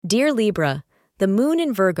Dear Libra, the moon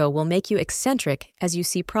in Virgo will make you eccentric as you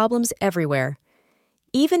see problems everywhere.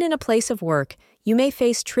 Even in a place of work, you may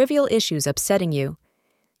face trivial issues upsetting you.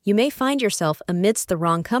 You may find yourself amidst the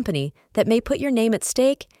wrong company that may put your name at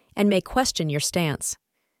stake and may question your stance.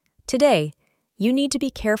 Today, you need to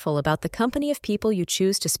be careful about the company of people you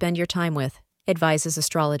choose to spend your time with, advises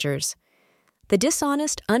astrologers. The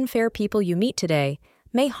dishonest, unfair people you meet today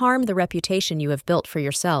may harm the reputation you have built for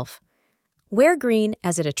yourself. Wear green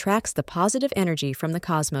as it attracts the positive energy from the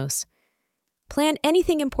cosmos. Plan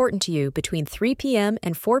anything important to you between 3 p.m.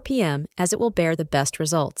 and 4 p.m. as it will bear the best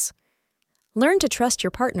results. Learn to trust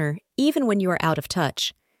your partner even when you are out of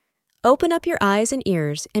touch. Open up your eyes and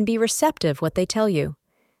ears and be receptive what they tell you.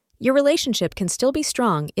 Your relationship can still be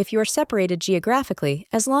strong if you are separated geographically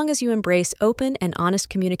as long as you embrace open and honest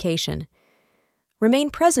communication. Remain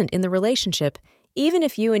present in the relationship even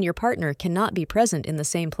if you and your partner cannot be present in the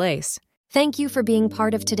same place. Thank you for being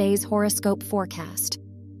part of today's horoscope forecast.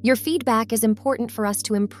 Your feedback is important for us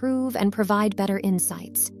to improve and provide better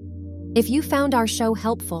insights. If you found our show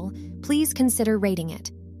helpful, please consider rating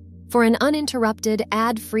it. For an uninterrupted,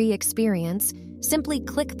 ad-free experience, simply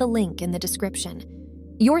click the link in the description.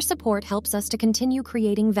 Your support helps us to continue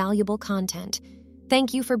creating valuable content.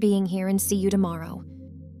 Thank you for being here and see you tomorrow.